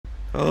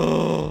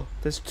Oh,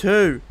 there's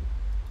two.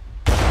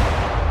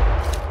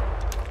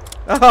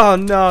 Oh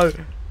no.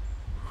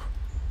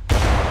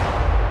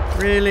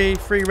 Really?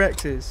 3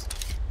 Rexes?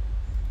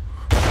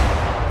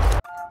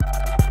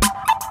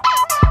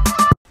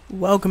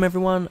 Welcome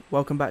everyone,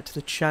 welcome back to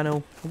the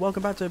channel, and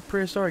welcome back to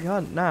Prehistoric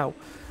Hunt. Now,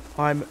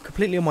 I'm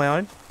completely on my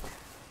own.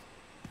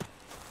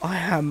 I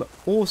am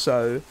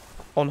also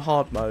on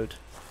hard mode.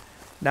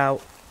 Now,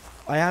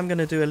 I am going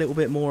to do a little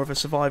bit more of a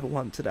survival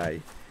hunt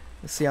today.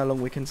 Let's see how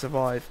long we can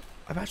survive.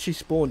 I've actually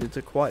spawned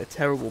into quite a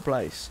terrible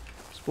place.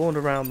 Spawned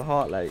around the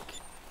Heart Lake,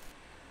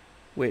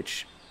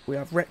 which we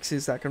have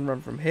Rexes that can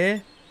run from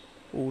here,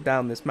 all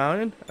down this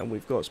mountain, and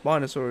we've got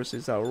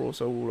Spinosauruses that are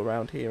also all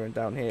around here and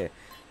down here.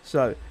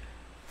 So,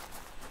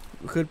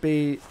 we could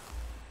be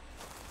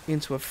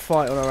into a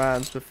fight on our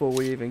hands before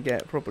we even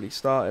get properly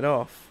started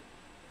off.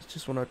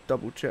 Just want to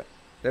double check.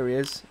 There he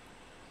is.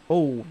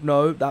 Oh,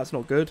 no, that's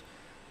not good.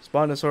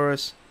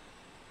 Spinosaurus.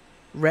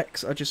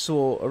 Rex, I just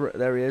saw.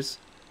 There he is.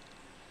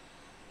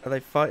 Are they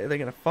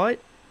going to fight?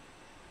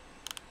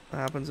 That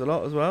happens a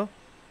lot as well.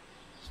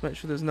 Just make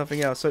sure there's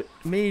nothing else. So,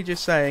 me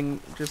just saying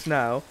just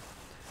now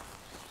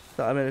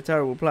that I'm in a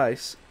terrible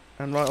place,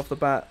 and right off the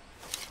bat,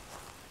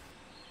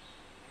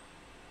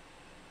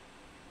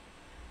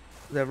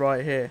 they're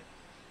right here.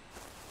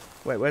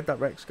 Wait, where'd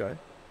that Rex go?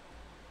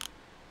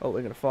 Oh,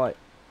 they're going to fight.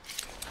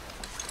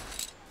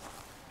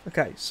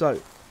 Okay,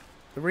 so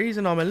the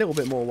reason I'm a little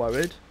bit more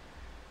worried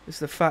is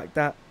the fact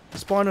that the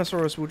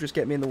Spinosaurus will just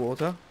get me in the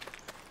water.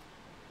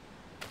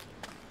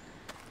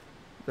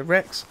 The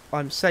Rex,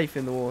 I'm safe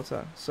in the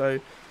water, so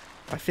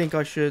I think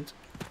I should...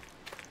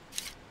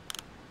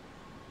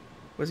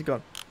 Where's he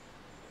gone?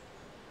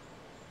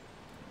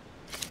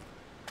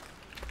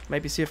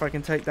 Maybe see if I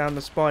can take down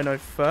the Spino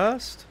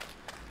first,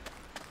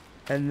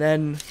 and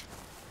then...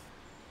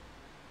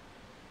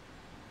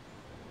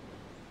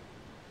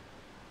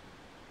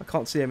 I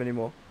can't see him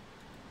anymore.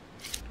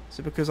 Is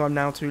it because I'm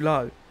now too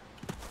low?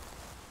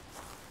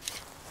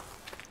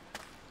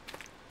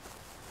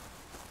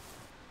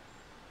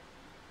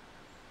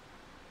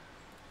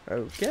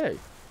 Okay.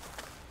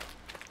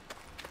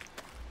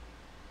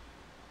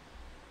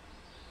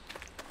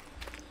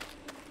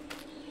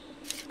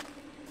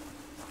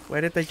 Where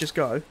did they just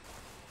go?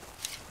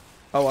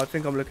 Oh, I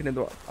think I was looking in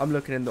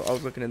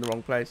the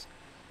wrong place.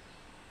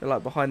 They're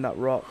like behind that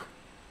rock.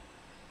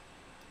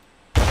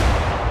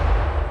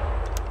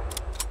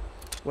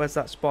 Where's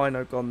that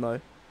Spino gone though?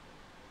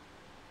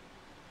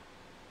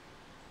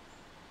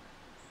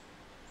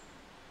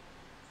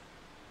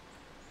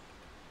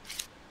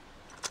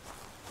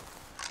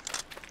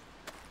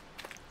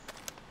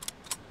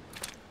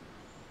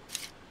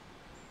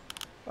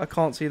 I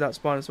can't see that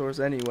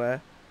Spinosaurus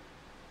anywhere.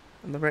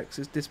 And the Rex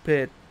has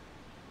disappeared.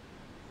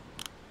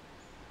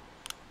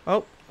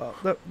 Oh,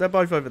 they're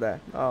both over there.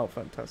 Oh,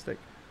 fantastic.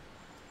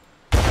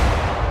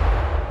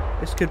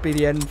 This could be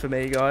the end for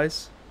me,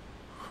 guys.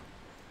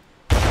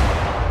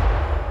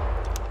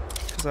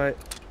 Because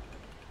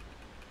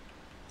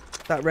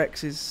that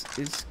Rex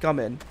is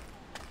coming.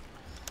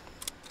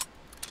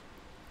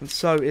 And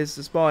so is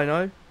the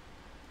Spino.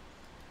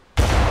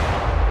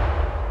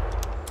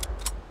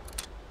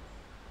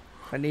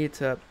 I need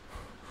to...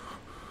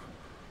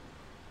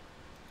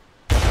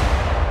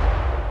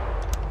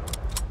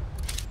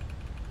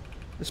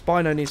 The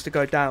Spino needs to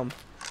go down,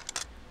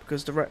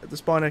 because the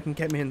Spino can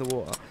get me in the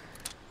water.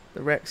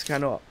 The Rex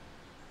cannot.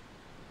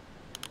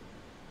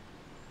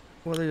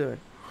 What are they doing?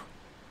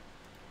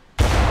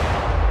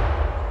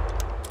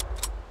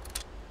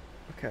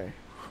 Okay.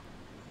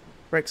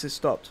 Rex has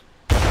stopped.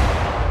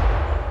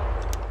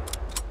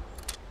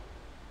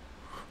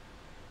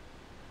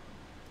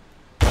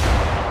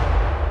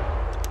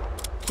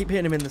 Keep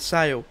hitting him in the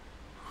sail.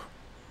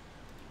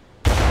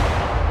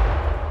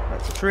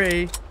 That's a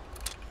tree.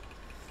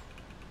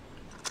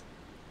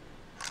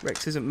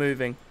 Rex isn't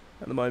moving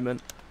at the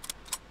moment.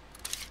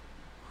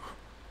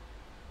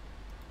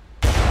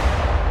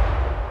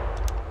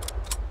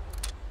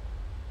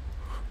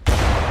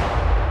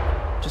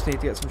 Just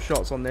need to get some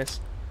shots on this.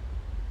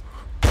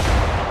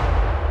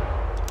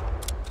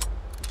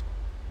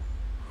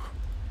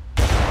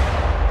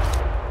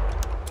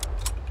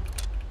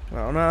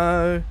 Oh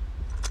no.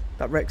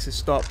 That Rex is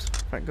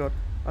stopped. Thank God.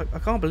 I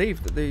can't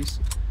believe that these...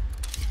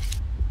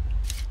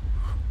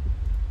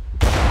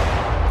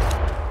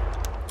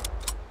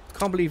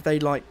 Can't believe they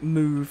like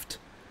moved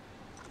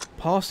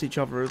past each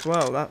other as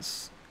well.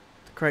 That's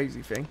the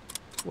crazy thing.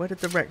 Where did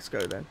the Rex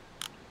go then?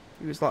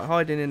 He was like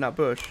hiding in that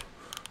bush.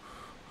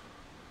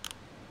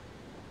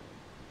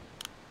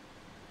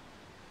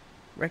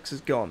 Rex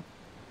is gone.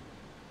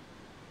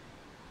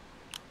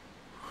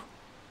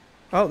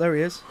 Oh, there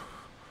he is.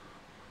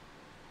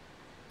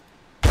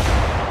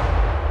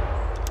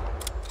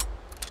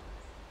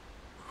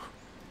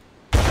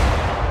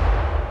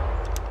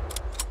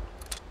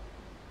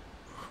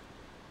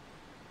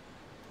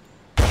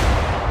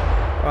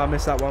 Oh, I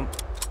missed that one.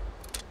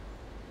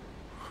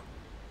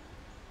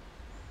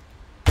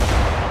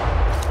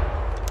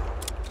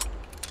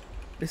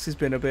 This has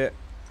been a bit...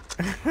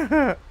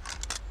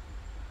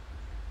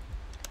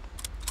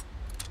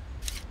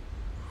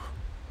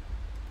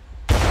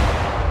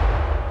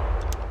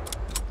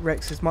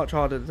 Rex is much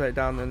harder to take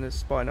down than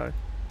this Spino.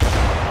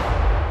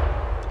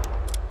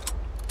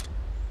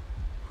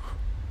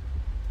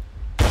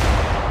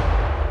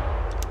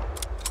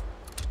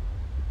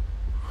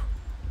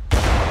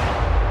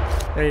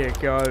 There you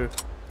go.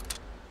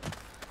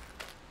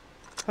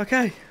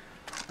 Okay.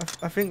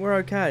 I think we're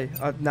okay.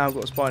 I've now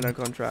got a Spino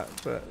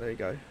contract, but there you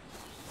go.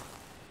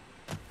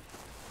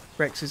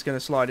 Rex is going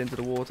to slide into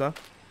the water.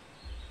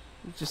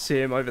 Just see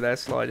him over there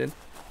sliding.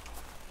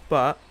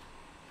 But,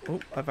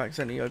 oh, I've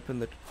accidentally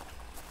opened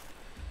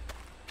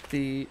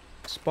the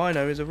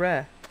Spino is a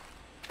rare.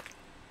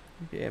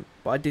 Hit him.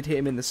 But I did hit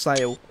him in the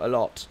sail a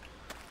lot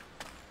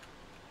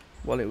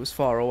while it was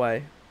far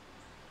away.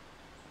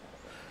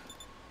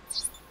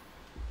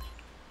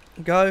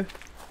 Go.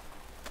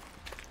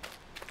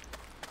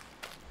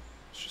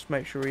 Let's just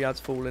make sure he has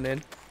fallen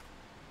in.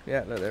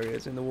 Yeah, look, there he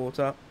is in the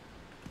water.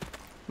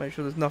 Make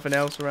sure there's nothing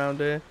else around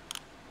here.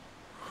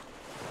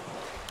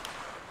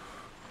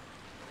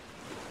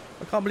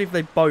 I can't believe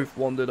they both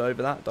wandered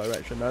over that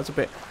direction. That's a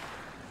bit...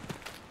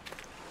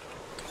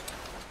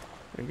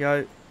 There we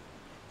go.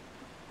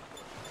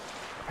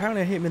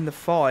 Apparently I hit him in the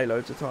thigh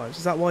loads of times.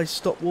 Is that why he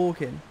stopped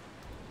walking?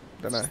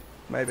 Don't know.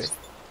 Maybe.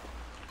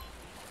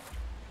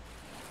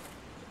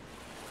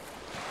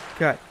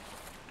 Okay.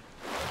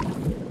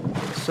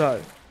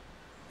 So.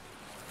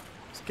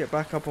 Let's get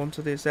back up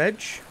onto this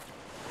edge.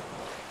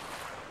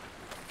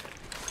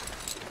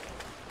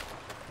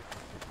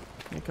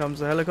 Here comes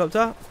the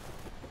helicopter.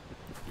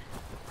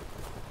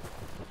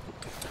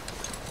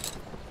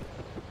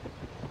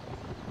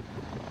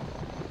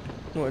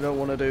 What I don't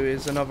want to do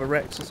is another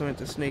Rex or something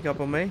to sneak up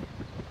on me.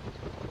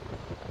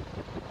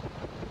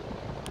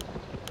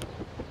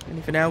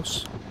 Anything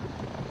else?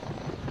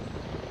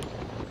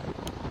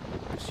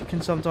 Because you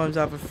can sometimes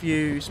have a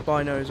few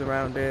Spinos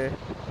around here.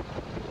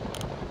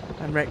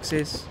 And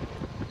Rexes.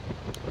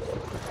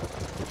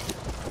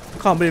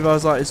 Can't believe I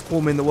was like, it's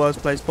forming the worst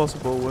place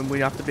possible when we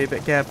have to be a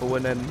bit careful,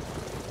 and then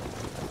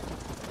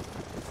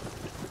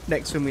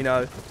next thing we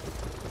know,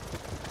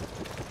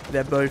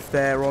 they're both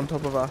there on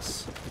top of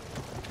us.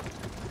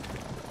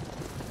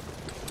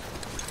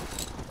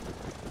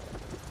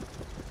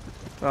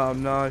 Oh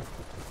no.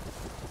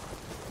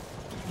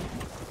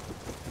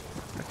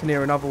 I can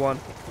hear another one.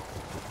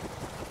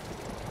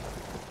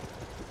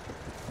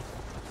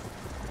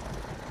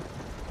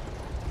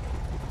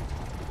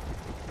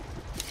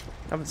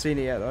 Haven't seen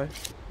it yet though.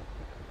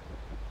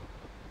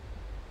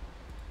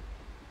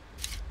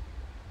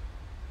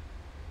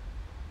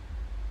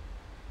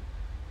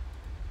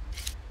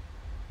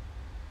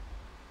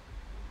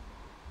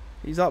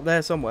 He's up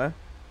there somewhere.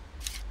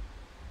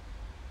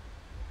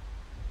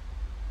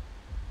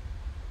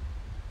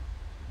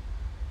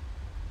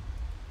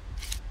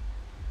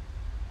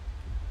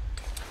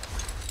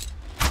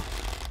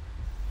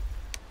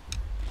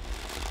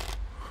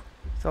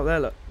 It's up there,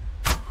 look.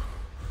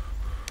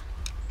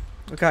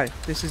 Okay,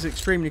 this is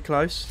extremely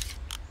close.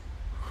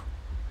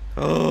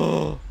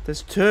 Oh,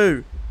 there's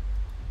two.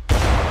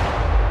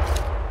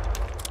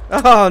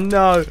 Oh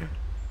no.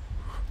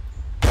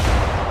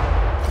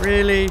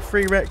 Really?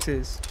 3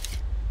 Rexes?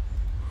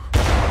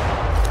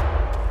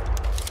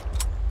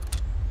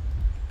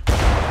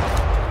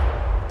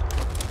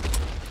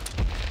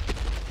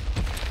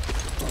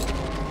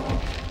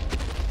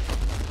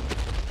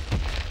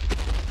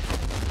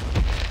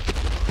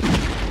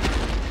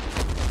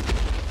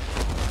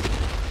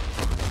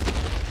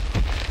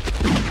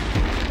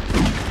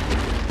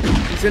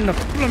 He's in the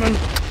blooming...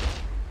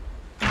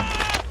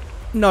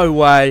 No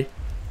way.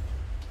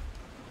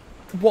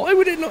 Why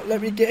would it not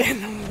let me get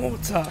in the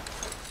water?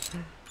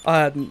 I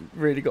hadn't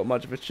really got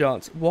much of a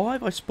chance. Why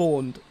have I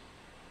spawned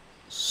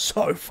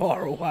so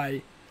far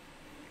away?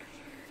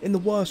 In the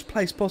worst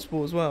place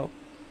possible as well.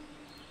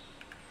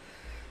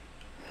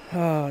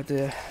 Oh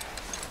dear.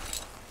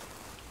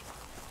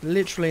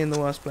 Literally in the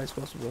worst place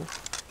possible.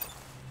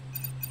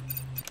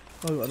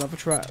 Oh, got another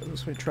track.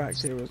 There's some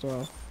tracks here as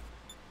well.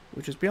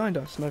 Which is behind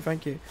us. No,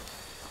 thank you.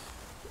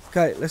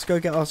 Okay, let's go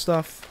get our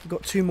stuff. We've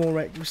got 2 more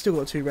Rex. We've still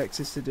got 2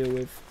 Rexes to deal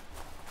with.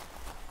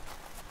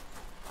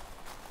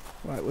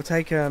 Right, we'll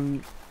take yeah,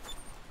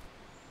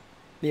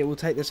 we'll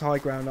take this high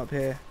ground up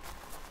here.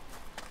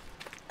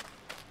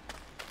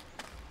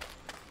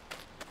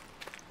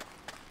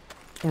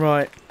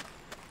 Right.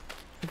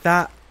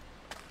 That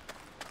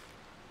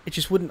it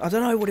just wouldn't, I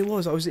don't know what it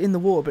was. I was in the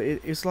water, but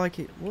it's like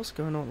what's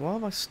going on? Why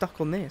am I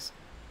stuck on this?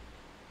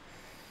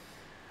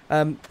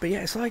 But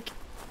yeah, it's like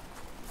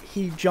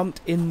he jumped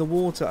in the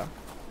water.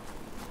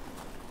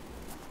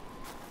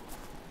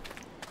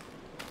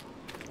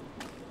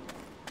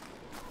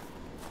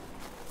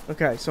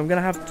 Okay, so I'm going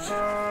to have...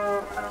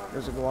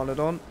 There's a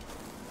Iguanodon.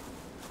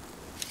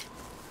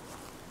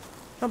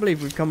 I can't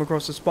believe we've come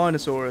across a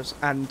Spinosaurus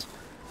and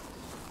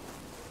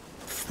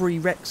 3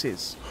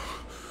 Rexes.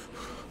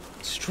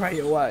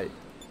 Straight away.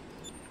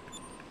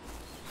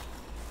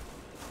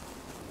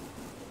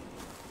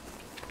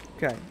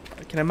 Okay,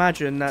 I can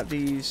imagine that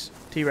these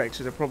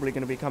T-Rexes are probably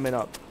going to be coming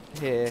up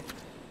here.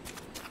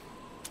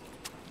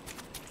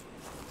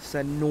 It's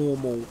their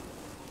normal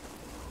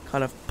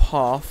kind of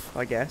path,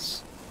 I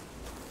guess.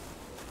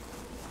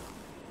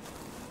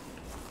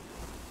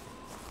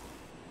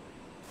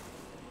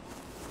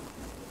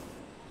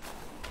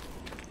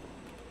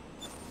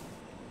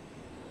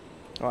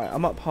 Alright,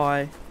 I'm up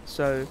high,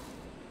 so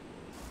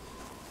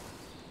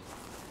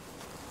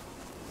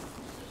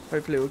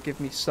hopefully it will give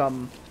me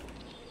some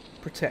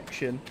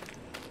protection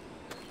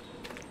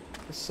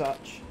as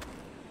such.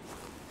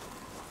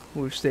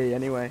 We'll see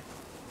anyway.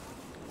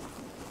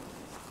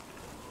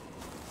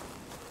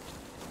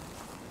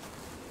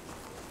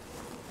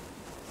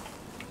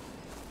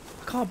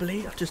 I can't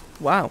believe I just...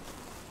 Wow.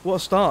 What a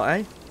start,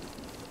 eh?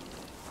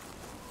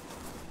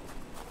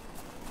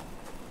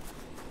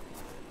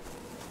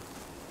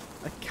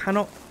 I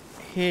cannot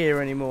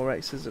hear any more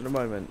X's at the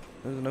moment.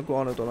 There's an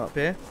iguanodon up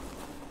here.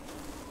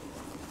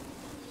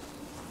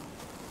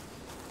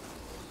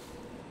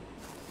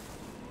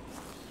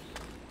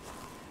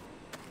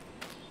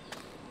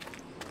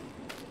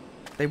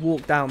 They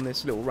walk down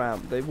this little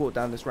ramp. They walk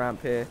down this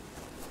ramp here.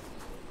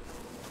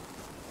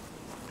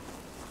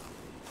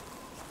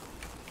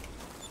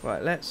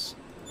 Right, let's...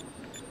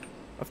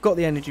 I've got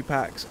the energy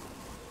packs.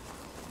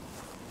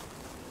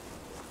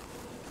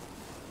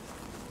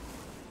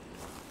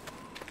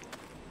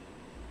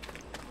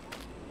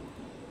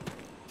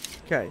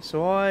 Okay,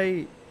 so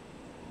I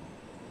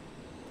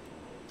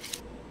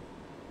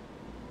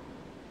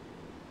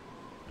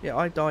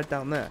died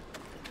down there.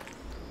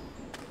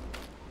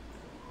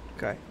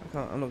 Okay,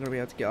 I'm not going to be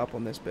able to get up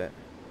on this bit.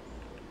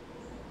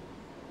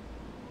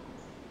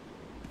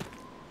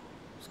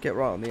 Let's get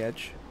right on the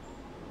edge.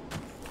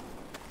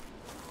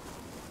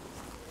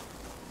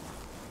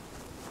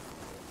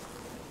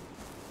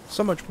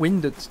 So much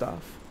wind and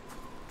stuff.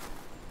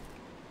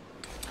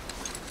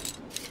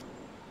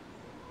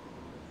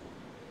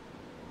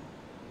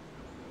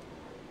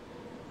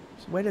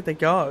 So where did they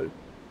go?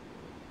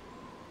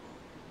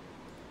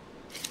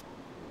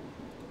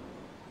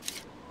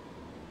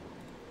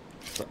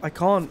 I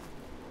can't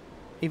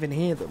even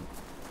hear them.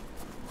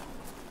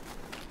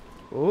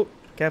 Oh,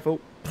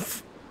 careful.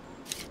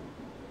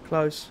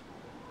 Close.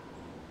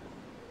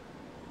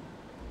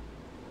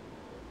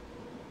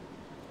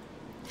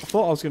 I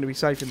thought I was going to be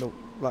safe in the,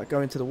 like,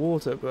 go into the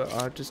water, but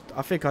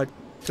I think I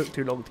took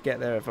too long to get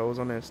there, if I was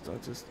honest.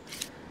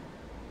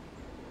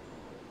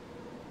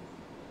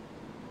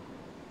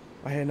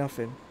 I hear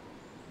nothing.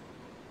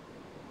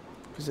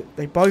 Because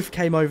they both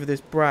came over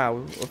this brow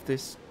of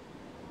this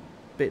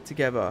bit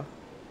together.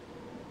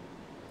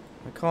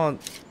 I can't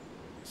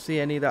see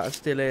any that are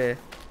still here.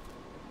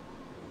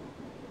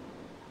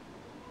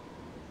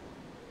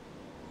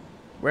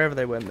 Wherever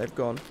they went, they've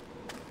gone.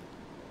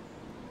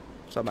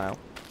 Somehow.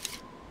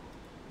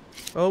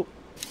 Oh.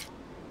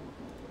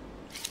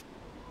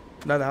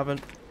 No, they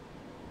haven't.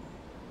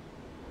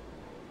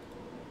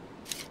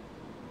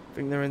 I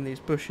think they're in these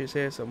bushes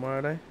here somewhere,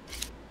 are they?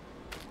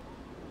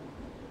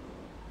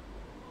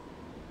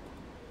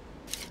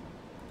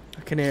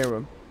 I can hear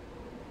them.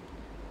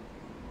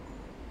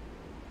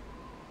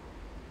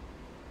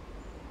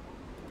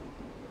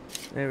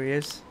 There he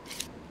is.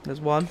 There's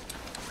one.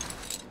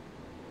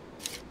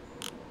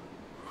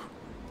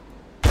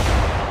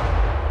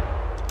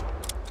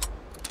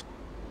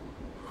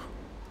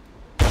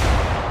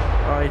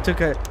 Oh, he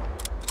took it.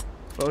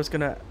 I was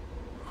gonna...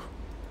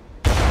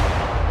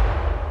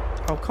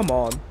 Oh, come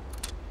on.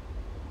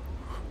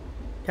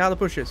 Get out of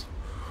the bushes.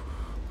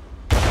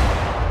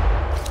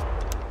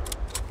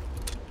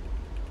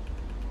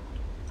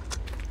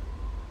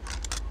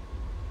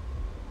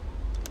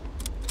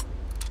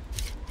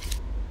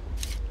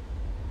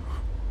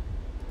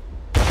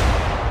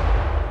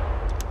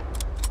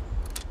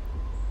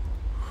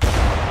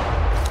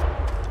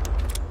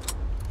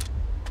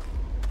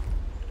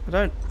 I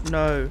don't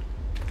know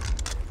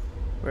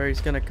where he's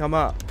going to come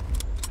up.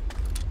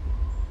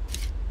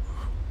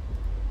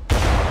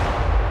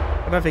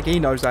 I don't think he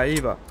knows that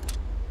either.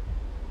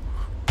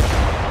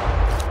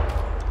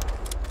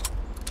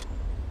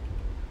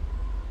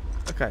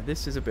 Okay,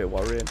 this is a bit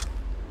worrying.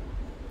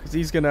 Because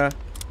he's going to...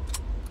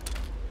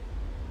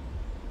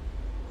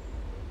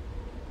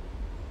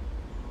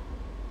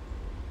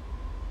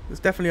 There's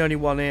definitely only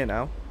one here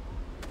now.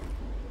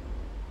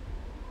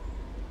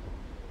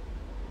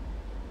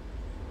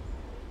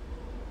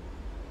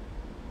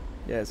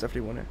 Yeah, there's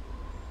definitely one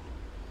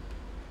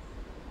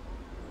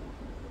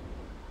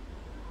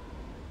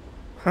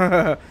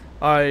here.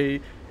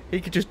 He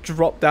could just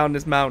drop down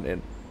this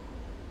mountain.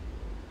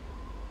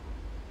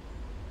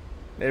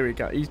 There we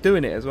go. He's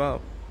doing it as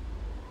well.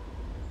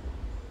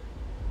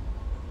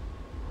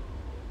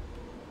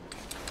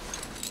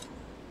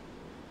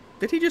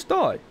 Did he just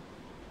die?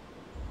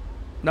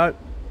 No.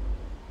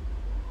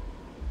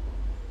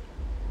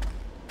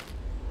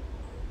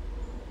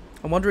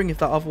 I'm wondering if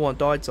that other one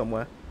died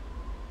somewhere.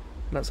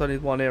 And that's only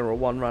one here or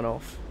one ran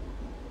off.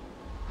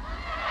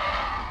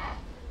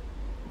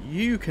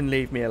 You can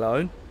leave me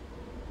alone.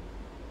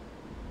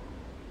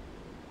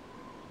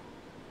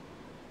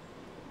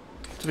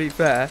 To be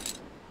fair,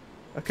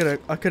 I could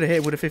have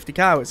hit with a 50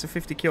 cow. It's a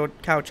 50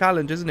 cow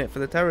challenge, isn't it, for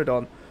the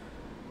pterodon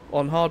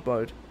on hard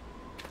mode?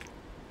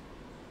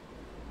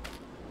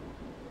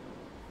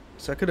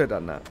 So I could have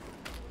done that.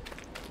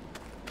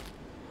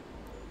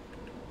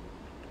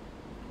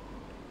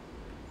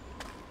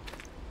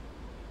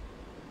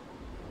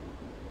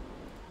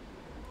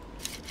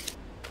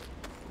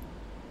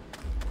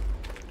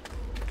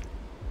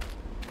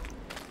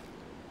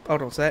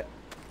 Hold on a sec.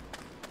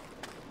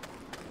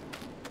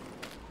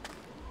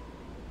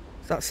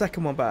 Is that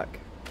second one back?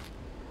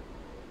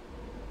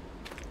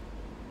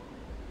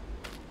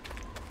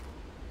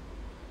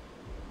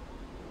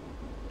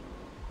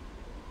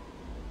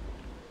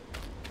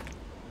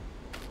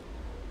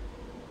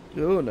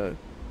 Oh no.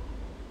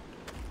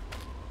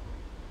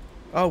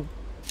 Oh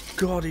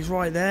God, he's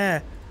right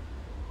there.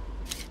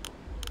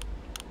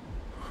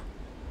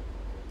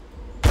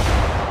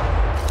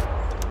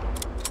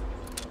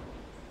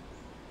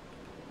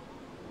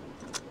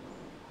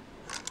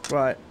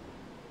 Right.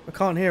 I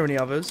can't hear any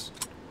others.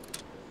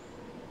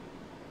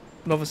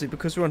 And obviously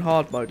because we're on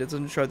hard mode, it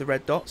doesn't show the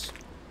red dots.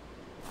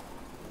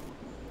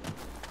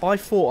 I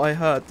thought I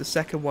heard the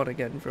second one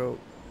again for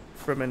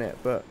a minute,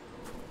 but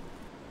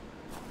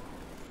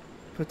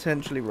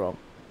potentially wrong.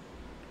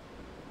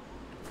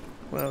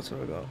 What else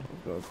have I got?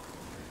 I've got a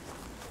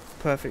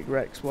Perfect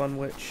Rex one,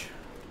 which...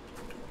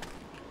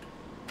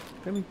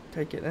 Let me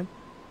take it then.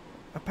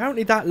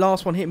 Apparently that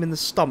last one hit him in the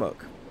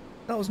stomach.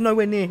 That was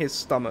nowhere near his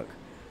stomach.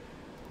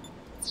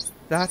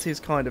 That is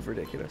kind of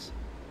ridiculous.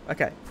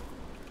 Okay.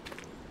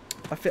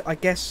 I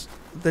guess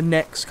the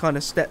next kind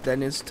of step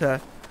then is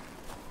to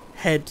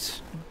head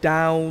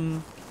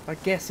down. I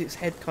guess it's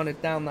head kind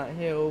of down that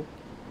hill,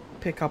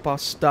 pick up our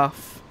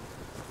stuff,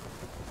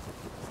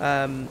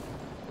 and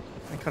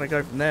kind of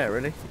go from there,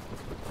 really.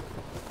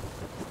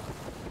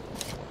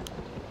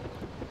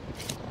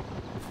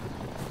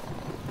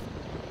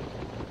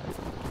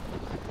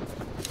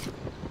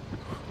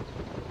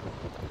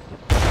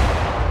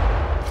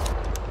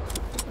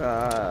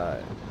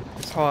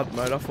 It's hard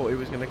mode. I thought he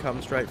was going to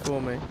come straight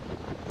for me.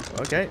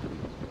 Okay.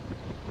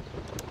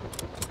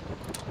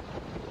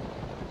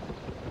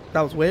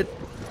 That was weird.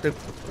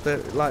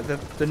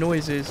 The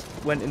noises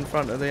went in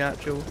front of the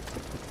actual.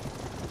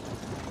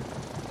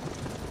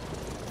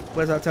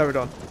 Where's that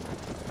pterodon?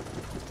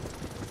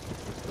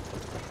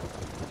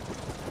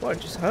 Well, I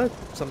just heard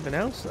something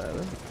else there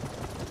then.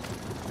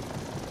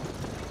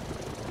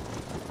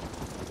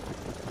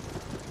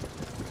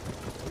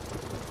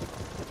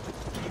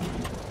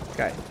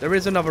 Okay, there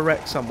is another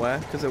wreck somewhere,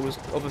 because there was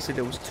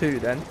two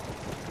then.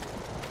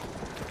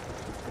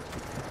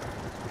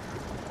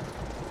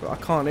 But I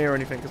can't hear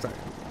anything because that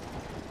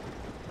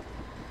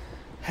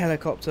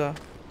helicopter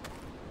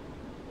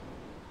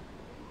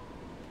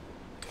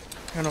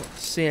cannot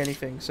see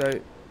anything, so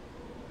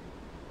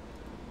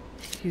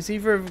he's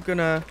either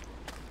gonna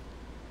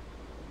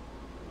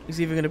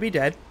be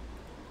dead,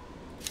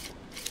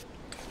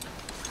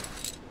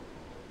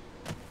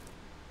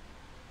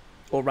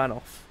 or ran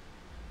off.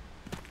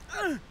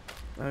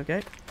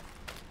 Okay.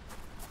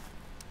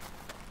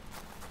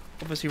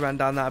 Obviously ran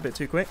down that a bit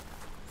too quick.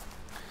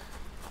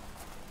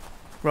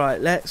 Right,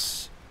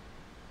 let's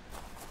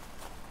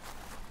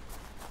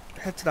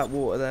head to that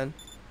water then.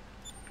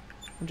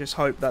 And just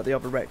hope that the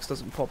other Rex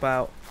doesn't pop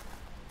out.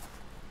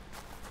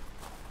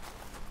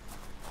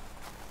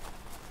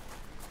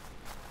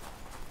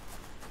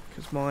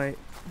 Because my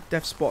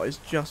death spot is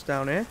just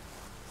down here.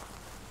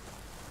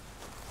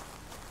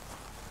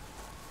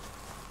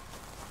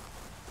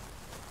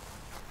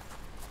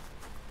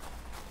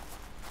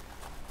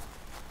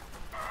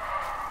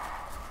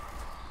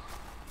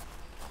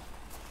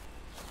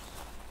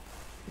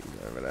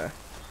 He's over there.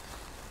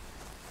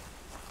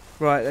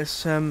 Right,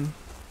 let's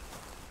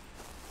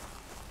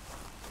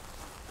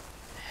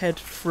head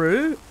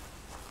through.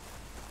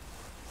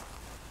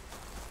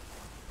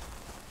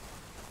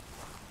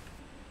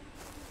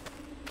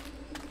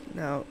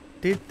 Now,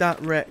 did that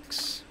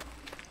Rex...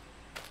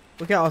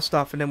 We'll get our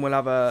stuff and then we'll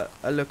have a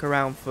look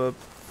around for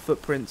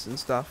footprints and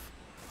stuff.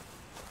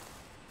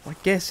 My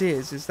guess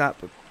is that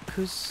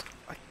because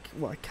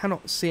I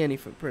cannot see any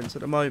footprints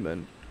at the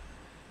moment,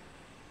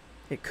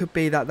 it could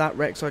be that that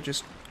Rex I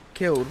just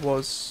killed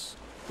was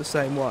the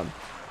same one.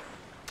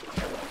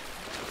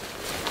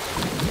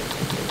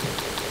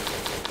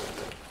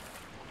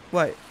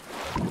 Wait,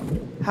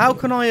 how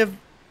can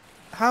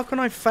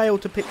I fail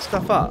to pick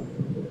stuff up?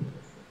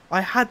 I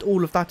had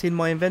all of that in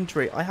my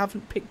inventory. I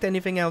haven't picked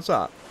anything else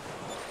up.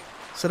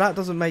 So that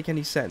doesn't make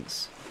any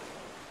sense.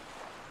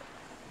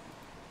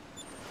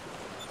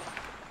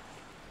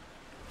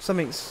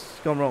 Something's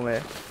gone wrong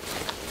here.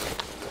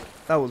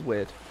 That was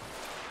weird.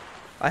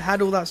 I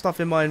had all that stuff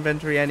in my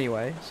inventory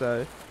anyway,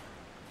 so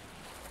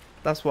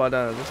that's what I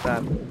don't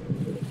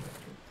understand.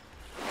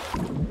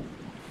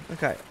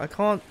 Okay, I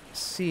can't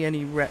see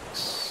any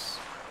wrecks,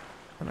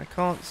 and I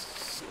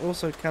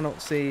also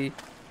cannot see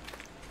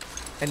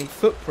any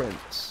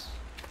footprints.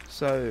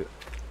 So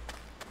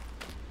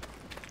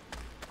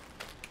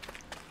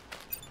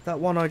that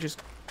one I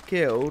just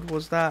killed,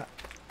 was that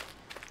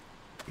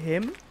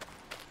him?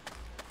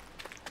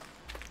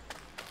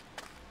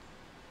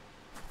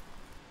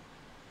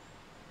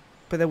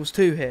 But there was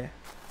two here.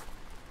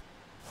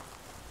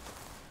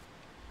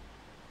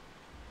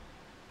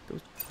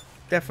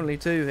 definitely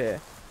two here.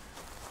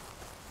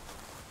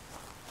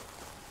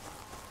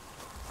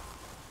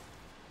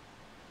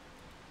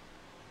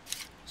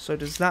 So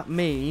does that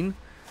mean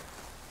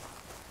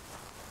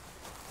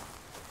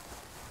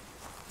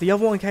the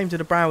other one came to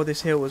the brow of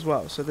this hill as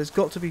well? So there's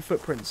got to be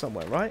footprints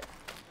somewhere, right?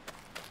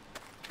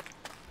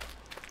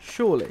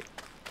 Surely.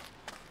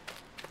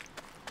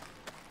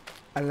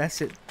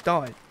 Unless it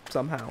died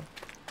somehow.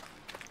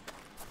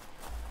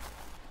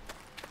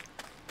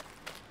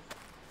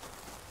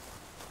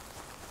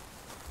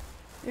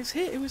 It's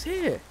here. It was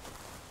here.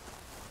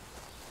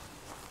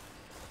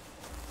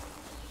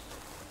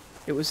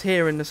 It was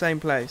here in the same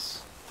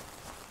place.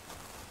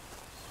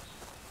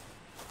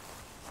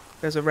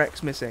 There's a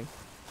Rex missing.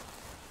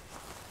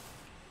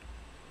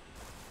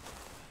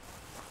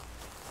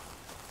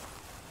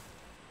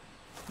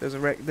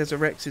 There's a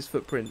Rex's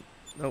footprint.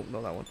 Oh,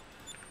 not that one.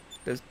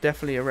 There's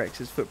definitely a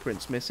Rex's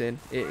footprints missing.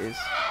 It is.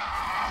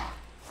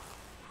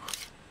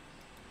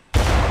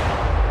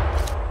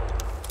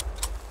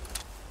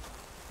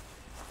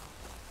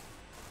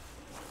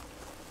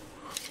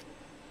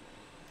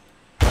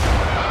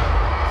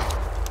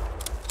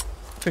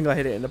 I think I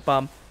hit it in the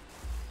bum.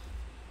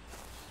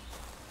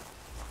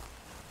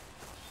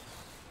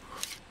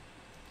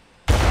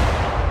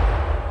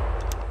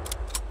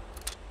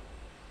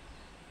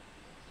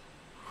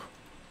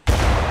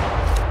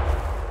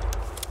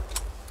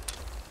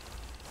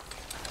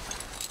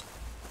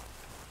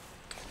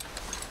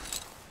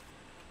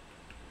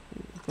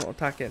 Not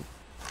attacking.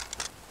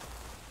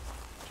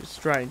 Which is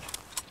strange.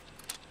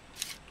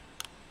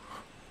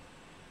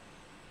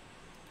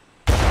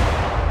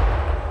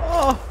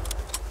 Oh!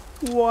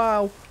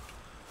 Wow.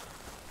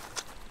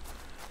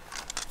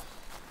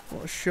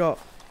 What a shot.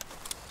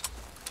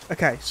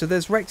 Okay, so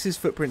there's Rex's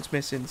footprints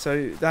missing,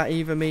 so that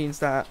either means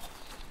that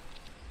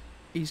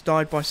he's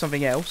died by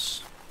something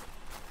else,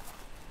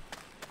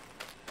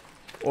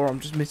 or I'm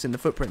just missing the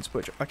footprints,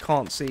 which I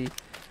can't see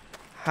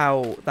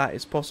how that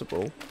is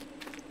possible,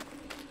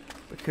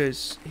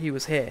 because he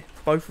was here.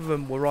 Both of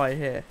them were right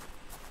here.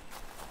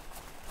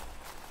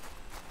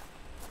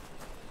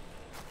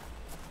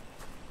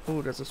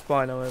 Oh, there's a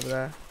Spino over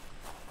there.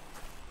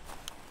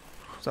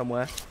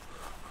 Somewhere.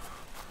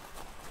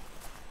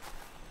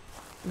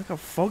 Look how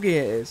foggy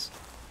it is.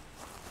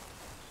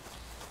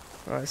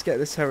 Alright, let's get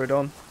this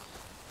Pterodon.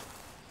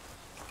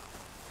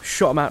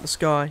 Shot him out of the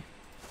sky.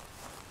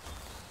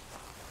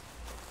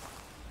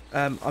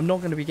 I'm not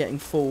going to be getting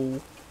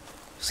full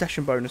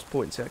session bonus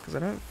points here, because I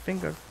don't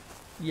think I've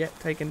yet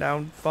taken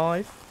down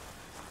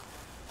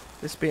 5.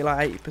 This will be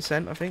like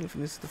 80%, I think, from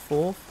this to the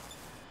 4th.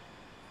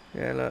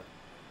 Yeah, look.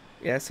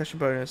 Yeah, session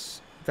bonus.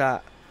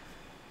 That.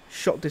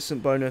 Shot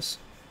distance bonus.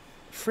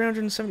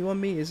 371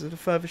 meters is the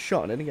furthest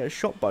shot, and I didn't get a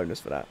shot bonus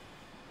for that.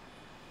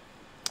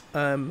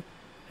 Him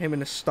in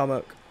the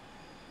stomach.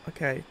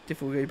 Okay,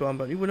 difficulty gun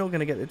bonus. We're not going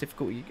to get the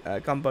difficulty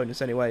gun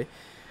bonus anyway.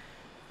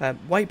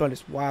 Weight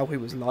bonus. Wow, he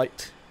was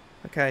light.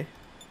 Okay.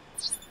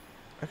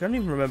 I don't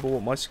even remember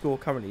what my score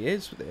currently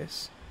is for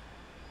this.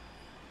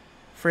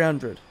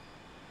 300.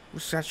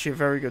 Which is actually a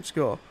very good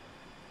score.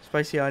 So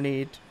basically I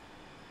need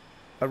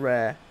a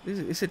rare.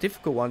 It's a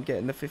difficult one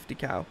getting the 50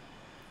 cal.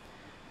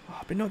 Oh,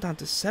 I've been knocked down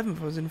to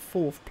 7th. I was in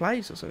 4th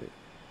place or something.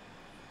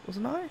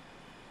 Wasn't I?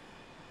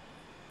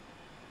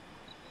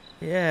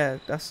 Yeah,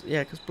 that's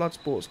because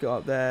Bloodsport's got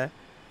up there.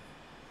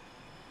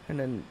 And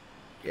then,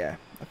 yeah,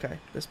 okay.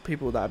 There's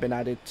people that have been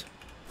added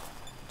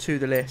to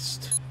the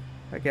list,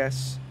 I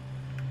guess.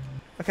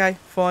 Okay,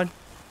 fine.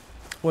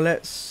 Well,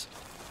 let's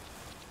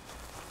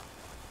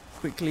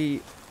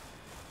quickly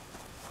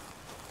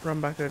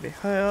run back over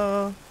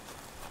here.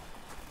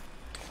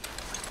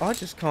 I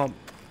just don't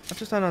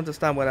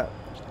understand where that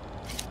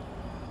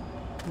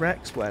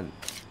Rex went.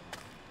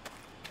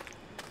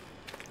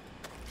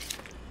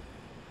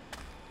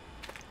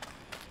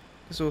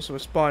 There's also a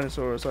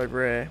Spinosaurus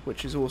over here,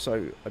 which is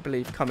also, I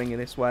believe, coming in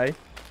this way.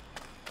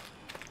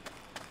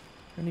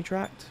 Any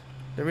tracked?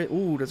 There is.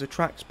 Ooh, there's a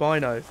tracked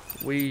Spino.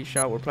 We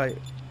shall replace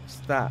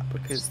that,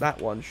 because that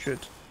one should.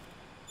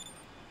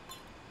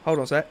 Hold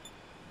on a sec.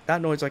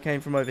 That noise I came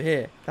from over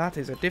here. That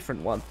is a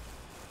different one.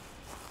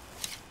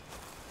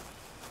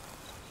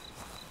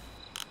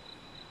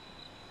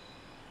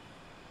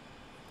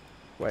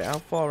 Wait, how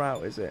far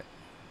out is it?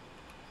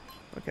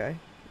 Okay.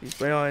 He's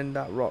behind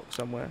that rock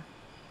somewhere.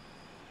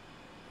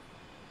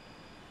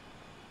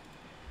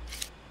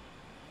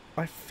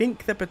 I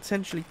think there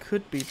potentially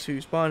could be 2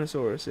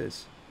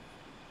 Spinosauruses.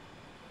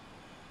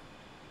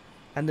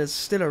 And there's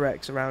still a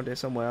Rex around here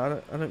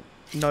somewhere. I don't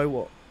know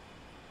what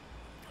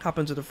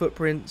happened to the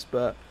footprints,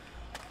 but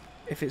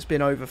if it's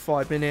been over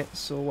 5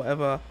 minutes or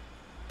whatever.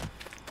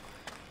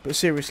 But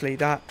seriously,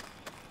 that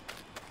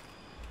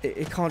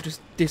it can't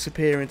just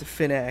disappear into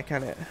thin air,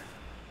 can it?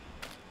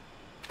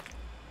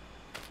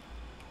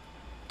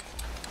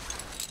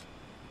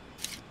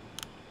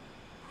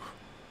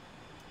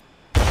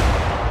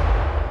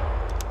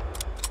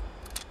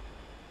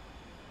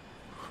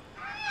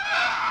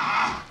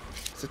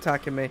 It's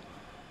attacking me.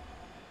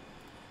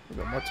 I've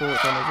got my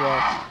torch on as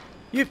well.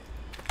 You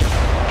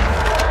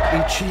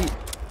cheat.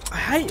 I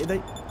hate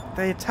it.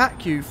 They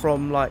attack you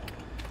from like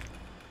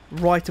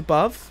right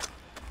above,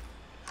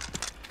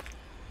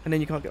 and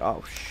then you can't get.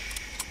 Oh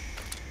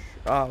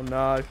oh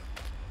no!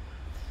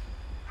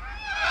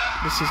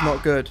 This is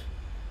not good.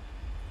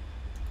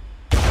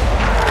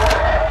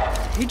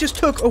 He just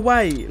took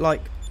away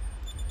like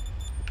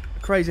a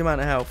crazy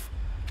amount of health,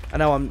 and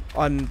now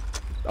I'm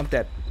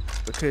dead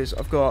because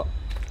I've got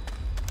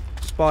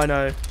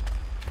Spino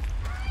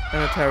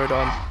and a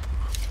Pterodon.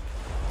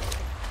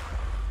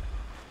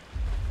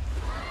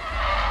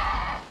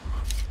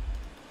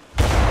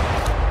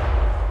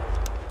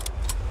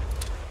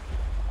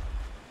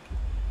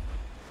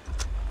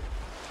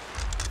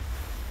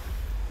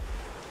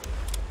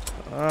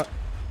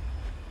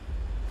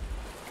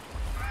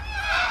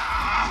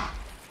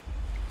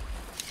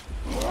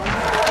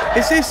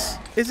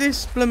 Is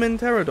this bloomin'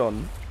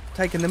 Pterodon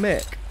taking the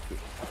mick?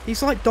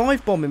 He's like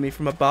dive bombing me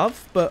from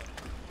above, but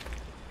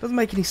doesn't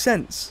make any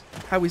sense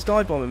how he's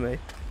dive bombing me.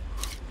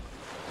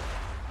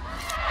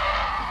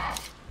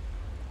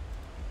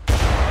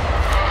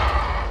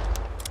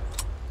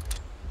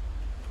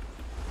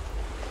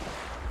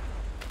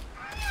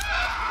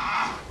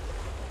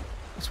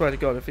 I swear to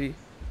God, if he...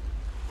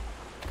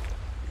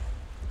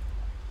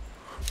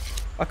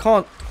 I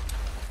can't...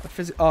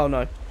 Oh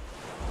no.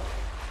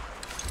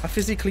 I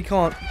physically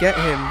can't get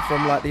him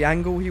from like the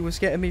angle he was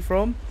getting me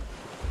from.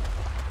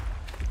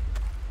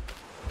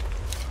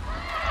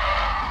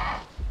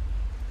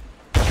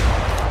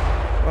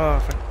 Oh,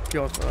 thank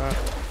God for that.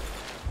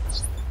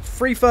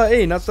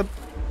 313, that's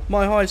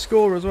my high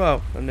score as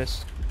well in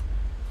this.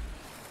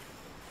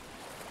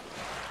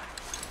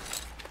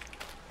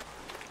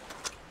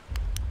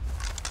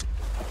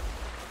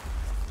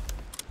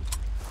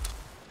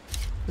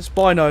 The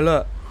Spino,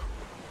 look.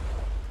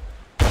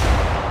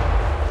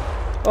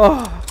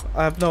 Oh,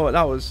 I have no...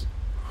 That was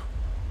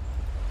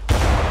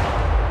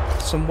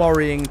some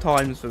worrying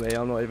times for me,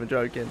 I'm not even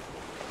joking.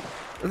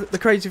 The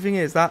crazy thing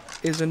is, that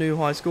is a new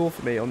high score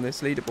for me on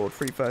this leaderboard,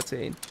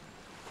 313.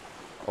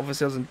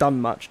 Obviously, I hasn't done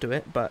much to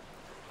it, but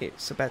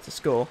it's a better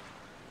score.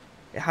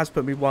 It has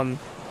put me one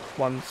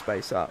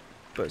space up,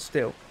 but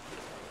still.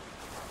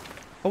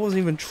 I wasn't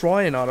even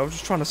trying hard, I was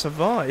just trying to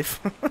survive.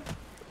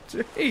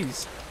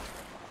 Jeez.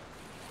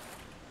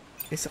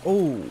 It's...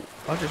 Oh,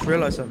 I just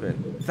realised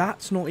something.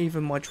 That's not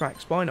even my track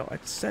Spino. I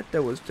said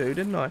there was two,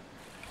 didn't I?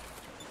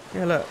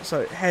 Yeah, look.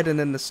 So, head and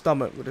then the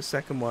stomach with the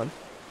second one.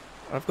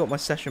 I've got my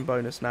session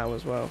bonus now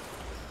as well,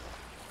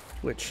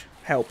 which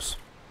helps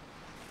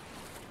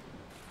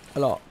a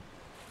lot.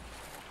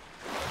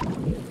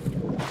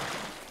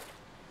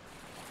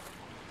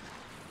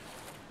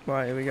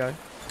 Right, here we go.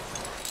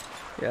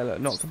 Yeah,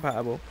 look, not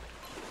compatible.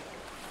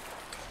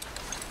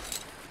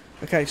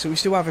 Okay, so we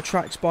still have a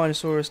track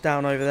Spinosaurus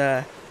down over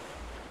there.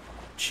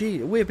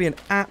 Gee, we're being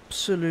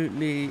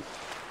absolutely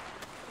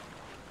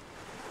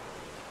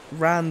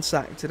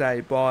ransacked today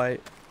by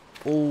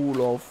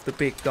all of the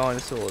big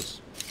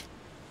dinosaurs.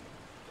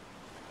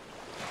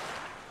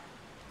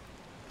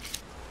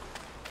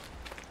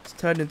 It's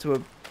turned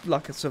into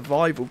like a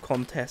survival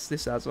contest,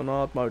 this has, on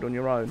hard mode on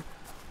your own.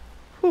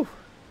 Whew.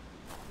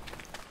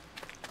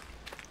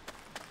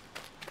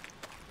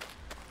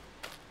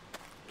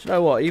 Do you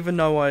know what? Even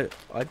though I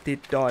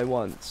did die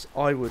once,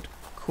 I would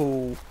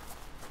call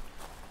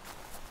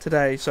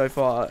today so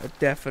far a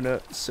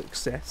definite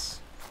success.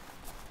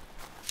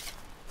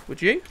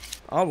 Would you?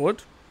 I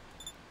would.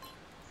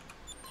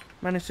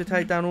 Managed to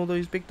take down all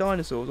those big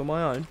dinosaurs on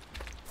my own.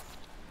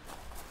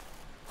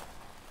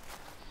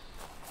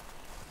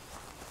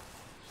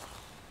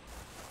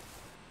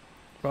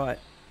 Right,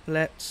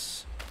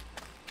 let's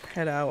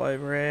head out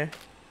over here.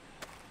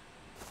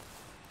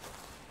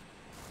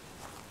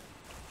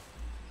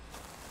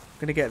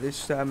 Gonna get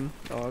this oh,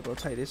 I've got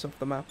to take this off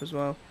the map as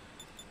well.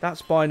 That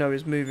Spino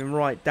is moving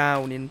right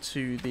down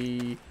into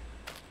the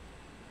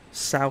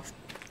south,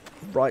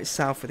 right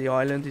south of the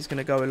island. He's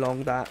gonna go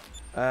along that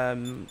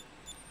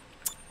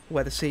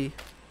where the sea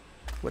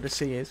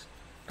is.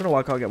 Don't know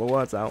why I can't get my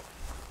words out.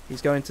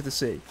 He's going to the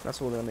sea.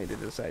 That's all I needed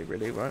to say,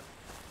 really, right?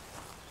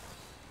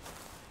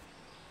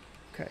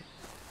 Okay,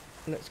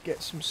 let's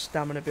get some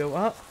stamina built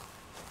up.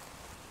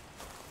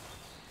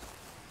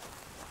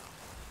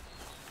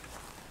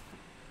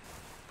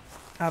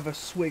 Have a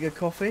swig of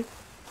coffee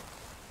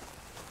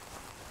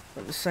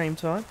at the same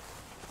time.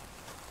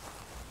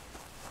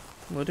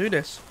 We'll do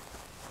this.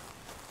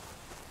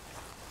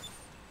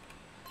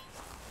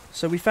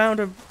 So we found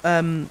a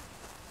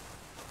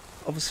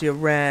obviously a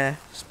rare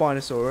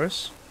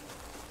Spinosaurus.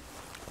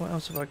 What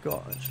else have I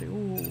got actually?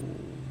 Ooh,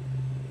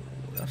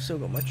 I've still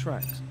got my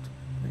tracks.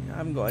 I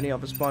haven't got any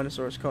other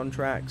Spinosaurus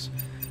contracts.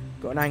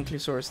 Got an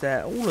Ankylosaurus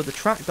there. All of the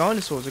track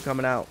dinosaurs are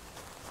coming out.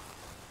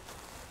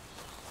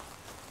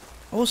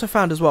 I also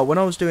found as well, when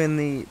I was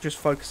doing just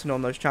focusing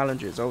on those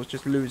challenges, I was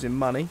just losing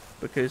money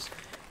because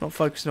not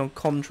focusing on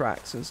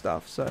contracts and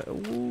stuff. So,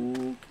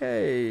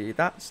 okay,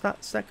 that's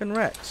that second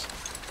Rex.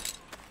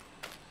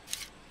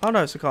 Oh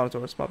no, it's a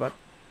Carnotaurus, my bad.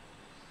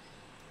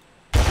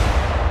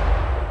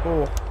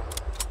 Oh.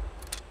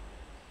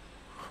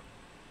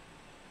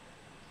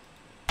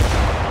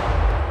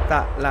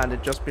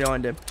 landed just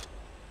behind him.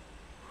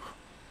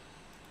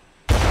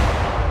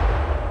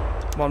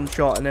 One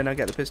shot and then I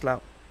get the pistol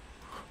out.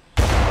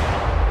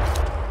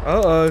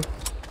 Uh-oh.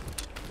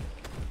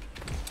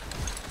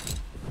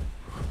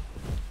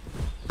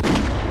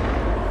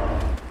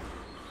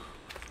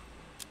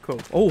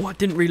 Cool. Oh, I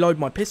didn't reload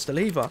my pistol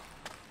either.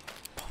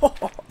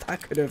 Oh,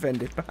 that could have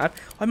ended bad.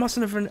 I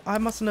mustn't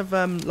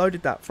have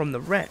loaded that from the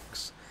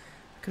Rex.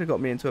 Could have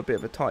got me into a bit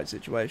of a tight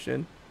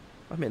situation.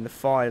 I'm in the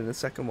fire in the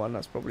second one.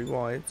 That's probably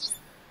why.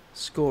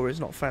 Score is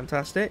not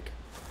fantastic.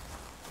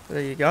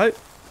 There you go.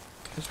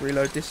 Just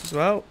reload this as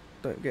well.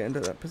 Don't get into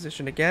that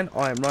position again.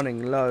 I am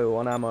running low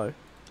on ammo.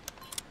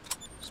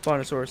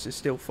 Spinosaurus is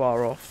still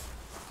far off.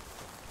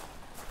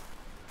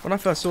 When I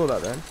first saw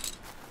that then,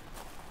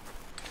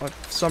 I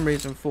for some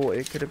reason thought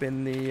it could have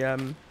been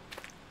the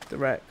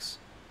Rex.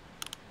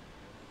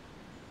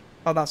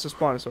 Oh, that's a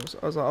Spinosaurus.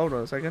 I was like, hold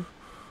on a second.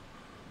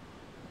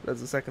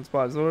 There's a second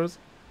Spinosaurus.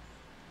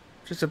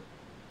 Just a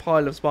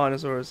pile of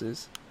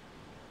Spinosauruses.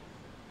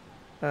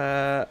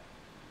 I'm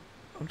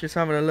just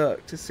having a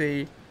look to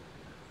see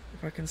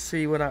if I can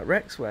see where that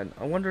Rex went.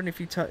 I'm wondering if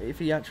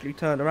he actually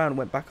turned around and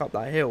went back up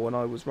that hill when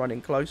I was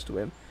running close to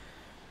him.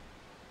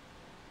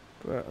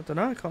 But I don't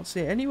know. I can't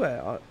see it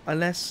anywhere.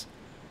 Unless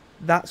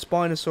that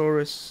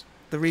Spinosaurus,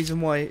 the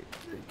reason why it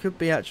could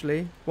be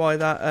actually why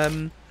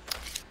that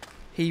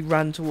he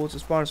ran towards the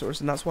Spinosaurus,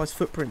 and that's why his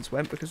footprints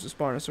went, because the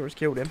Spinosaurus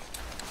killed him.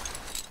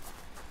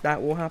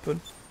 That will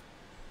happen.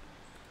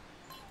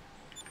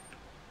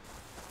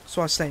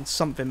 So I was saying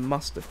something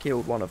must have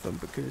killed one of them,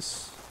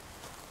 because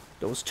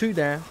there was two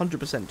there,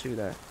 100% two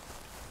there.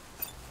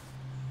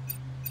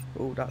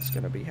 Oh, that's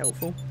going to be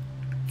helpful.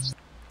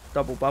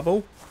 Double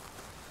bubble.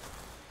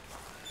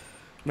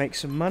 Make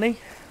some money.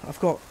 I've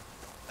got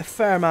a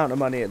fair amount of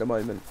money at the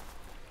moment.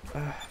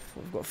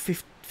 I've got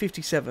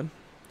 57,000,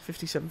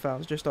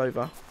 just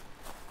over.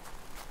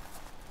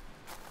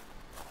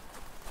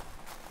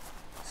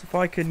 So if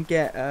I can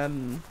get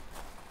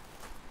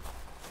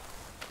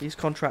these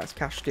contracts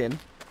cashed in,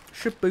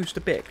 should boost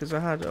a bit, because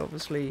I had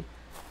obviously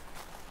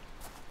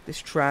this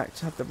tract,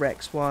 have the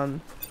Rex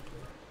one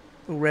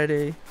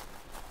already.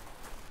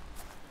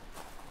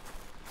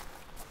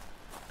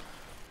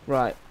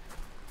 Right.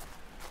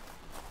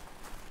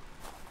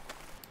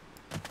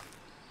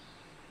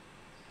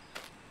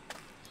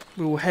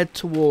 We will head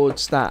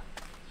towards that.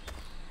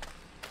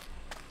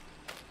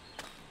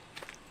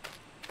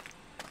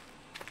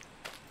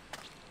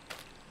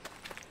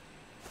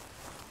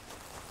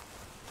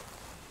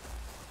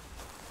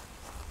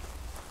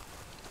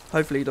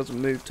 Hopefully he doesn't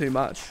move too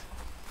much.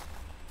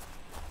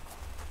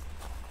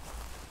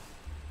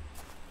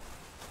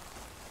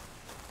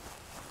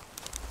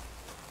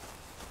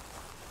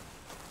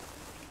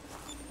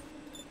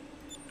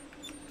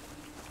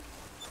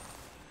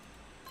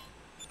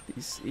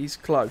 He's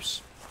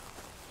close.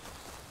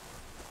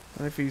 I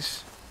don't know if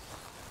he's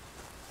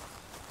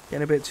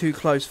getting a bit too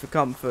close for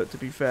comfort, to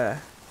be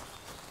fair.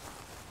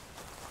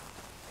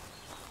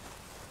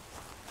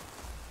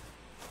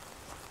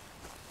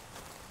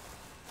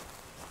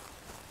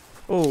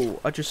 Oh,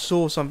 I just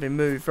saw something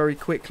move very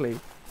quickly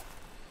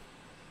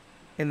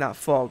in that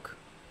fog.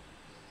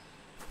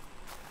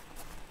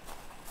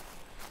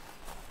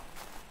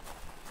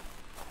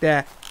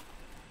 There.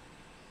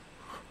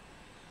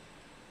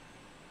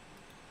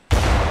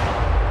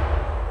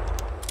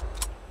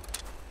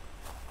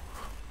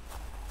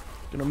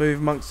 Gonna move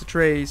amongst the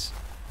trees.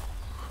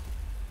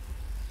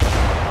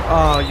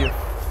 Oh, you're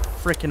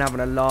freaking having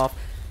a laugh.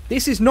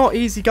 This is not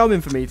easy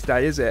going for me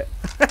today, is it?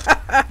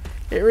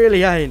 It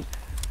really ain't.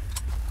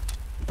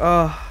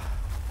 Oh.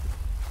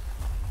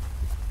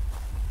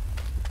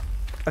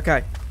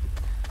 Okay.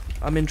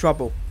 I'm in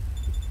trouble.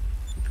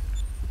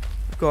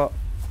 I've got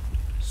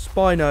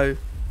Spino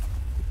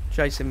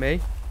chasing me.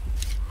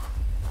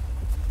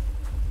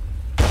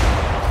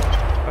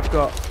 I've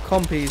got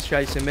Compies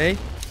chasing me.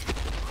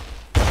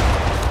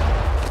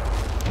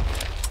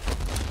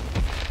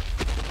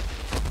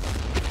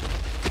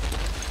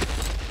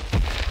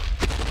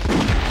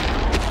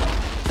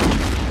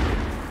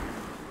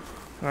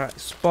 Alright,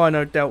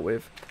 Spino dealt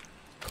with.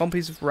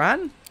 Compies have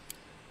ran?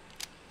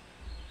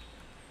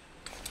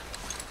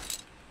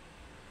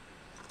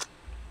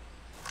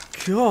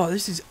 God,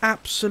 this is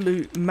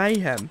absolute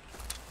mayhem.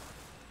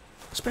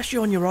 Especially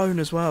on your own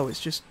as well. It's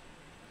just...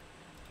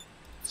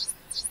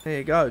 There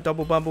you go,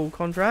 double bubble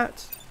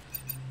contract.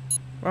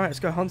 Right, let's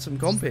go hunt some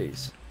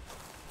compies.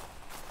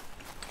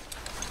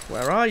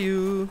 Where are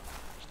you?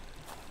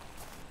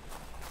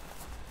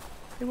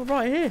 They were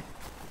right here.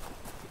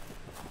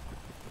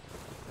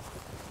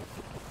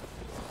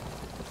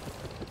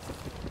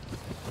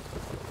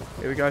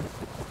 Here we go.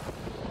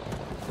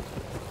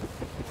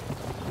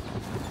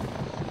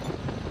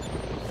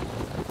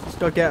 Let's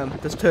go get them.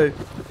 There's two.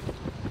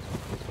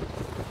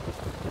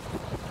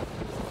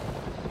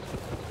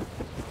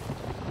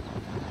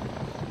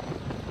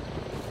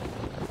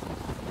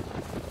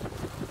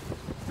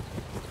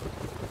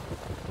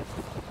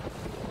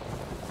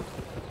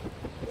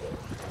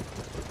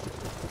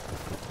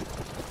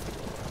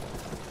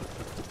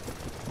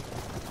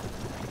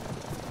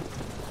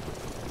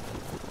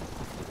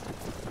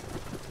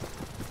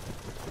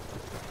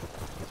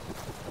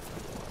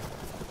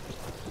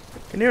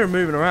 Can hear him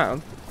moving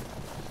around.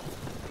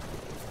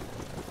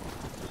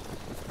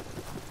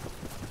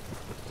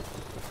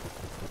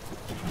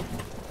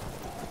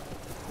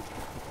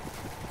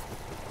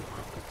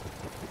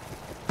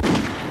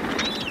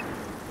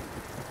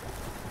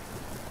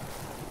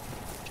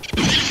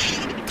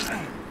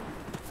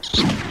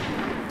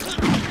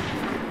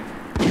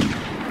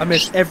 I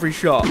missed every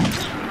shot.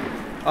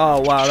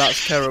 Oh wow,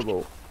 that's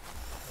terrible.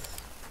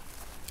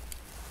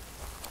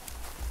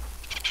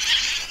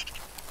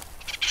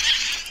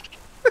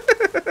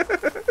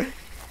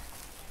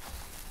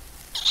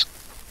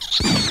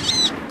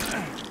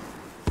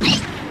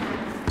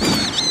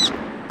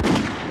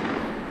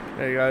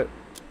 There you go.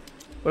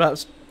 Well,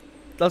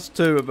 that's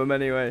two of them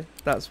anyway.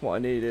 That's what I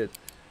needed.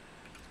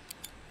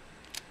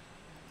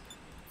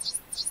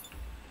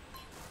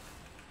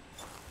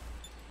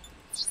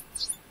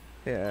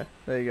 Yeah,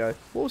 there you go.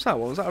 What was that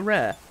one? Was that a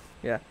rare?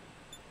 Yeah.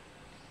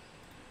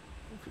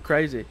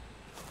 Crazy.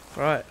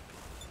 Right.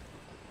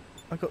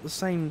 I got the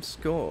same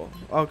score.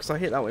 Oh, because I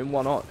hit that one in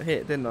one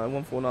hit, didn't I?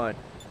 149.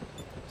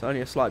 It's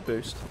only a slight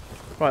boost.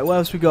 Right, what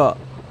else we got?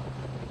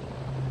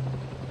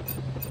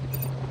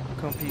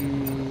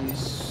 Copies.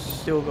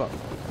 Still got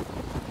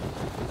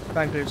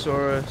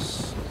Dinosaur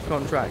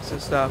contracts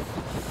and stuff.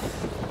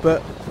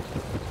 But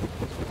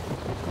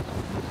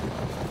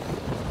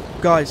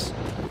guys,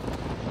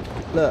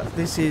 look,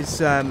 this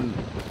is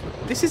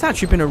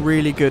actually been a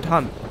really good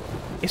hunt.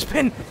 It's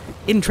been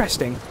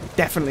interesting,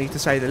 definitely, to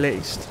say the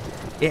least.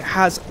 It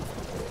has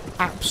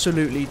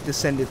absolutely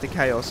descended to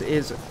chaos. It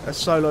is a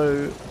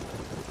solo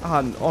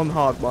hunt on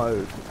hard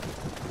mode.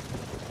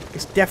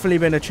 It's definitely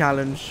been a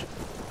challenge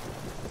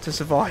to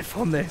survive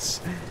on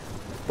this,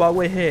 but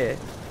we're here,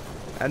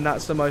 and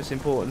that's the most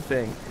important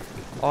thing.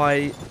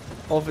 I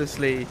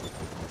obviously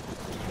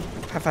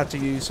have had to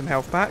use some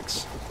health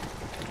packs,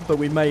 but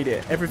we made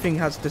it. Everything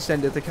has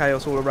descended to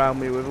chaos all around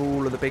me, with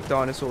all of the big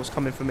dinosaurs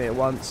coming for me at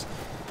once.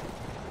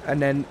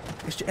 And then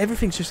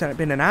everything's just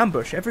been an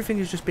ambush. Everything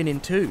has just been in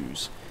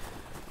twos.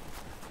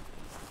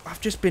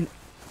 I've just been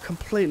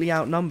completely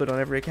outnumbered on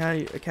every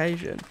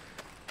occasion.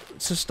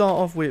 To start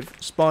off with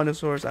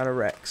Spinosaurus and a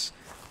Rex,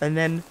 and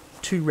then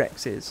two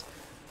Rexes,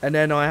 and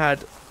then I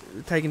had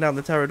taken down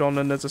the Pterodon,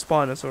 and there's a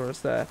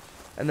Spinosaurus there,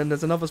 and then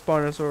there's another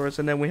Spinosaurus,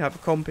 and then we have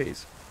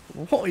Compies.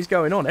 What is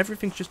going on?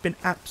 Everything's just been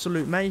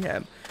absolute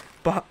mayhem,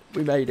 but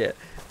we made it,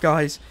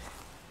 guys.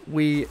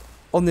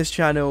 On this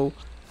channel,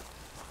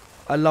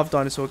 I love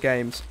dinosaur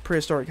games.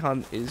 Prehistoric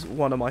Hunt is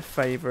one of my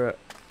favourite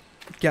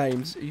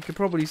games. You can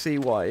probably see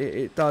why.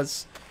 It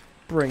does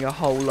bring a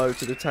whole load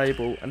to the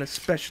table, and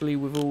especially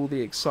with all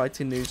the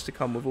exciting news to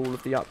come, with all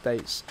of the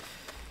updates,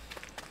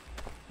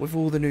 with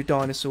all the new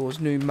dinosaurs,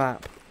 new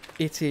map.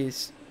 It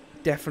is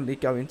definitely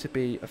going to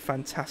be a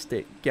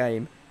fantastic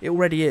game. It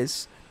already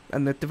is,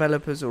 and the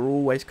developers are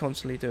always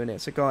constantly doing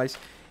it. So guys,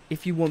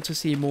 if you want to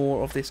see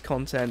more of this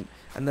content,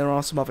 and there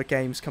are some other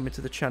games coming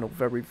to the channel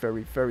very,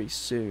 very, very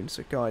soon,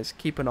 so guys,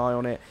 keep an eye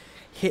on it.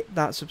 Hit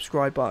that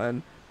subscribe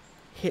button,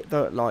 hit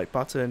the like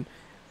button,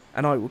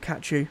 and I will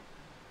catch you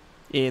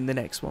in the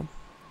next one.